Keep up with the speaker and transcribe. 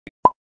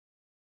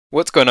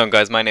What's going on,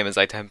 guys? My name is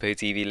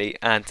iTempoTVLee,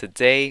 and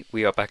today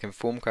we are back in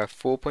Thaumcraft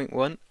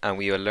 4.1 and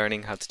we are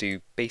learning how to do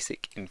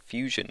basic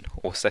infusion,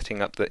 or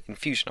setting up the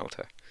infusion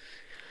altar.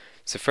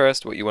 So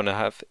first, what you want to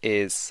have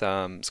is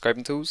some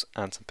scribing tools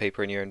and some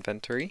paper in your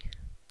inventory.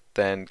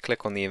 Then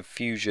click on the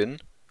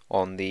infusion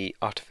on the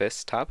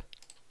artifice tab,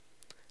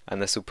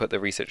 and this will put the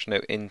research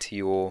note into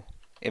your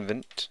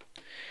invent.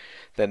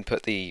 Then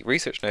put the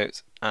research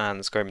notes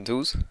and the scribing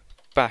tools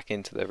back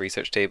into the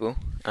research table,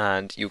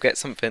 and you'll get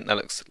something that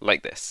looks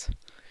like this.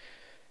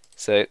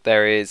 So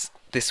there is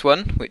this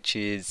one, which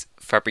is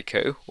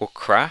Fabrico or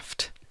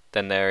craft.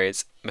 Then there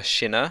is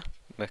machina,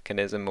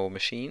 mechanism or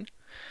machine,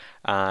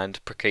 and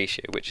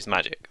Procatio, which is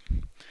magic.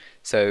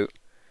 So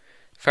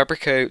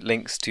Fabrico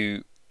links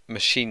to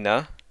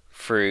machina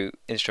through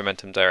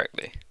instrumentum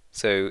directly.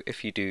 So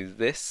if you do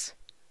this,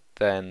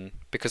 then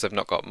because I've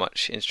not got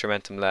much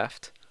instrumentum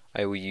left,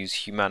 I will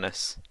use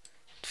humanus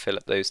to fill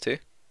up those two.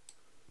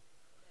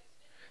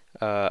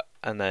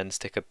 And then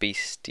stick a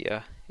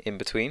bestia in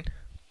between.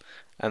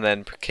 And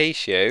then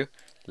Procatio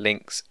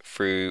links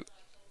through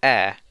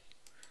air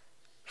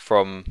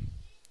from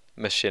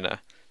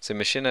machina. So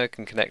machina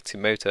can connect to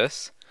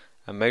motus,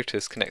 and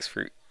motus connects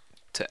through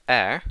to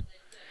air,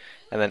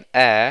 and then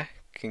air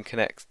can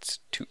connect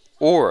to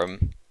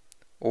aurum.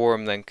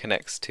 Aurum then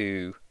connects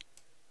to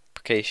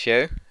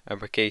Procatio, and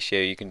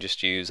Procatio you can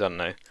just use, I don't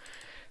know,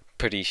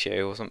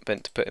 Proditio or something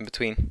to put in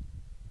between.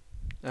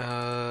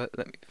 Let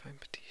me find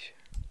Proditio.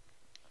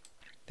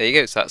 There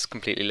you go, so that's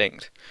completely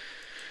linked.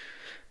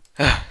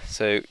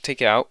 So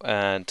take it out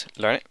and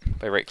learn it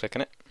by right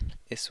clicking it.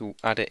 This will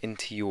add it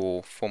into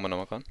your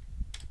Formonomicon.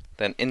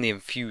 Then in the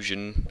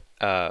infusion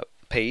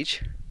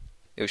page,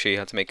 it will show you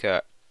how to make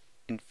a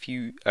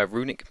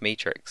runic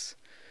matrix.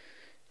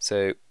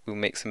 So we'll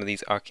make some of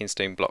these arcane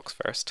stone blocks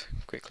first,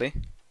 quickly.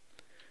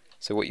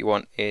 So what you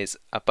want is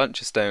a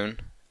bunch of stone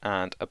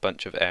and a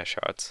bunch of air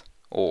shards,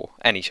 or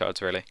any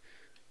shards really.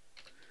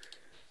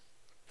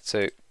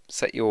 So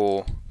set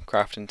your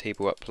crafting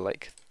table up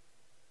like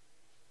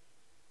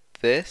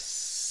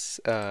this,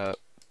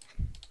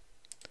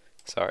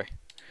 sorry,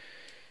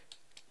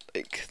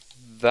 like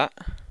that,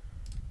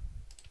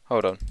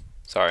 hold on,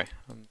 sorry,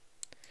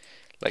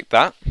 like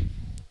that,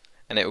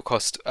 and it will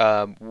cost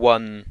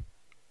 1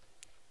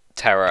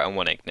 terra and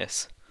 1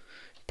 ignis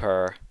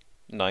per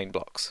 9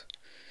 blocks.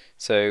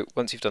 So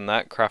once you've done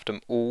that, craft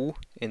them all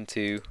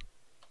into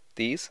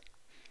these.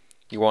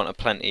 You want a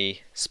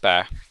plenty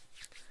spare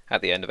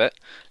at the end of it,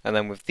 and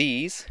then with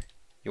these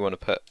you want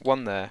to put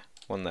one there,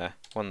 one there,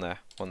 one there,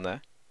 one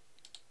there,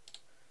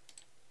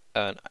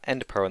 an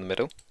ender pearl in the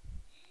middle,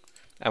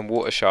 and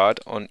water shard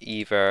on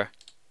either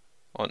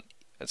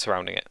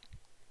surrounding it.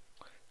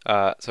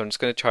 So I'm just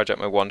going to charge up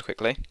my wand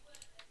quickly.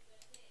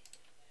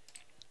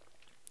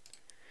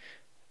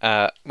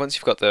 Once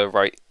you've got the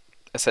right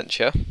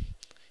essentia,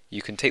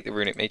 you can take the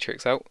runic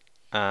matrix out,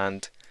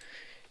 and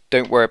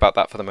don't worry about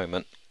that for the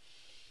moment.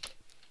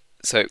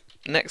 So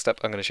next up,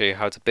 I'm going to show you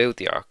how to build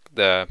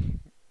the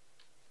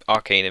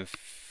arcane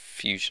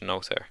infusion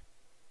altar.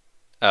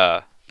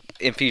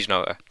 Infusion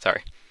altar,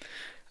 sorry.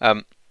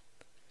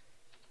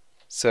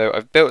 So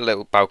I've built a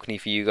little balcony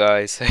for you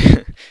guys,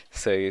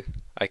 so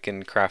I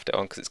can craft it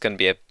on, because it's going to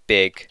be a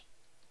big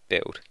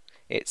build.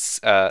 It's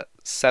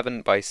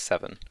 7 by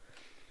 7.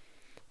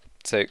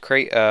 So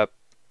create a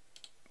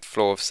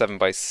floor of 7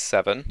 by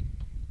 7.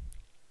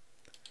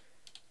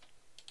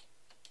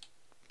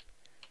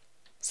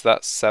 So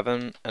that's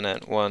 7, and then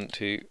 1,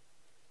 2,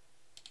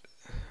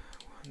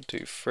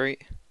 3.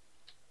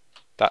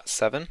 That's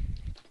 7.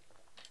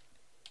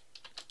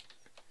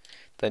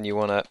 Then you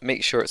want to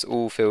make sure it's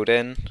all filled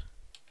in.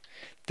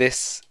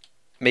 This,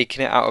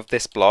 making it out of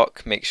this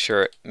block, makes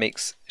sure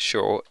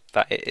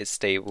that it is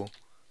stable.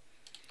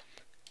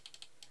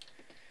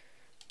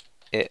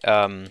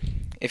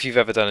 If you've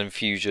ever done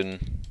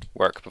infusion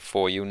work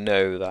before, you'll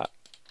know that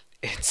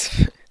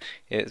it's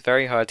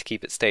very hard to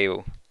keep it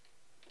stable.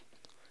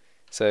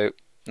 So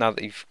now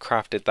that you've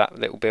crafted that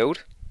little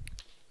build,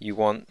 you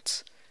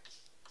want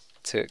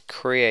to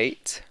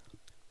create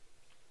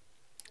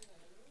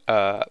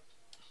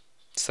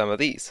some of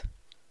these,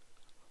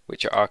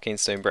 which are arcane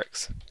stone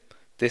bricks.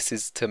 This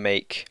is to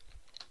make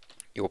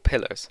your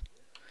pillars.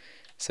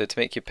 So to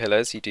make your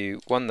pillars, you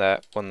do one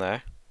there, one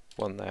there,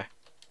 one there,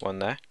 one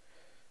there.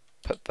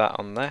 Put that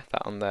on there,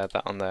 that on there,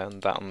 that on there,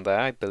 and that on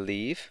there, I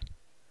believe.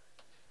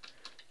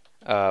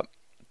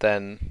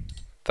 Then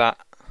that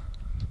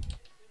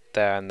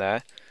there and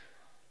there.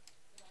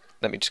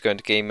 Let me just go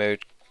into game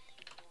mode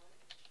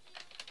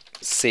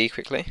C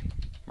quickly.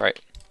 Right.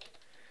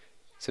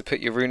 So put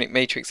your runic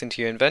matrix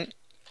into your invent,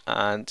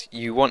 and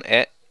you want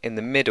it in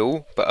the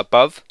middle but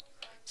above.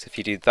 So if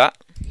you do that,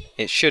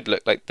 it should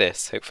look like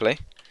this, hopefully.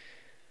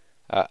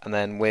 And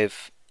then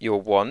with your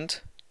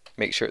wand,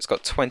 make sure it's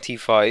got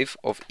 25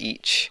 of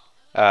each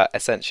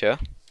essentia.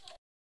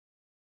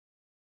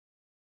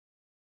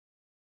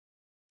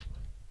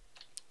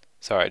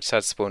 Sorry, I just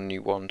had to spawn a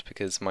new wand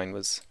because mine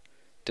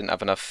didn't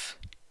have enough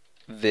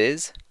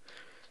viz.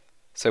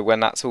 So when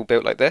that's all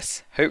built like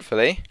this,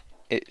 hopefully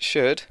it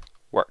should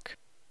work.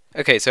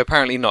 Okay, so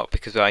apparently not,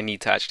 because I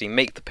need to actually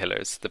make the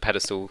pillars, the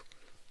pedestal,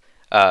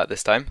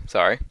 this time,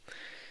 sorry.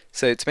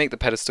 So to make the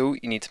pedestal,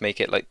 you need to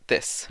make it like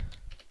this.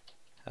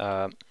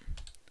 So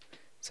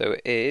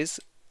it is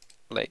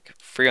like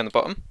 3 on the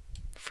bottom,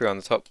 3 on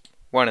the top,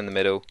 1 in the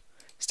middle,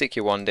 stick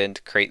your wand in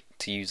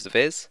to use the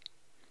viz,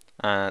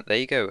 and there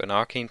you go, an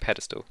arcane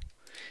pedestal.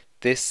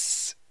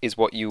 This is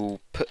what you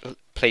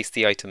place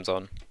the items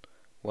on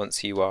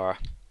once you've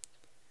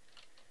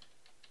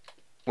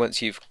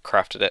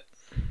crafted it.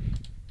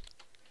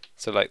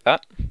 So like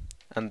that,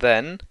 and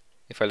then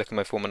if I look at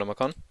my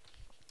Formonomicon,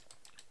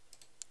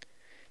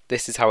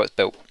 this is how it's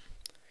built.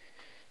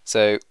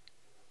 So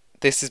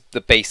this is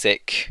the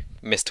basic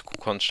mystical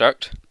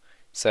construct.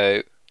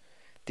 So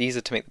these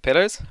are to make the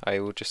pillars. I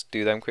will just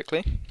do them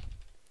quickly.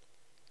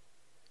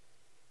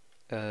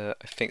 I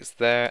think it's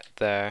there,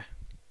 there,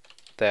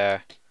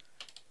 there,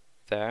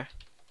 there,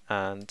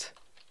 and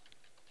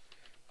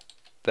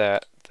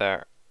there,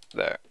 there,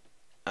 there,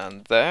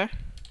 and there.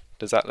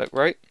 Does that look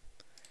right?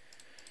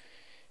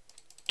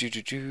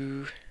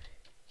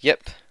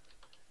 Yep.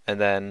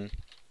 And then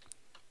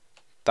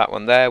that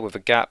one there with a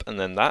gap, and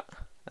then that,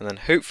 and then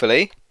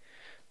hopefully,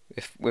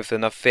 if with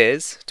enough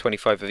fizz,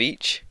 25 of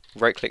each,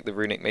 right click the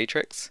runic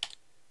matrix,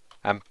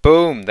 and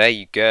boom, there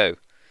you go.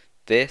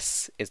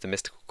 This is the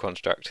mystical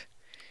construct.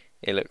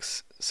 It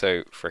looks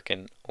so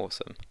freaking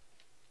awesome.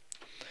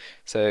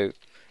 So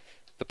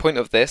the point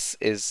of this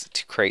is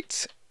to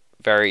create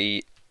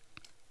very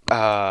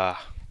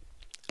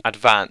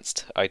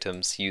advanced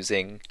items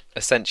using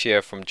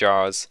essentia from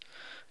jars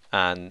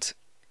and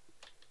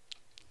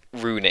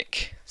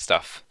runic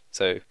stuff.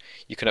 So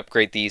you can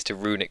upgrade these to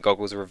runic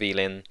goggles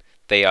revealing.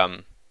 They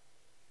are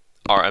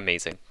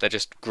amazing. They're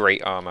just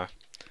great armor.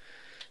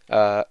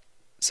 So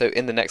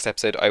in the next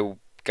episode I will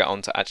get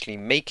on to actually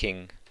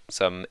making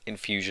some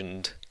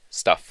infusioned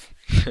stuff.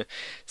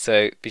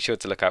 So be sure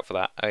to look out for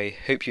that. I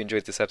hope you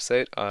enjoyed this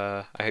episode.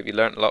 I hope you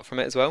learned a lot from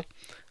it as well.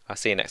 I'll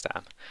see you next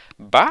time.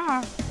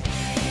 Bye!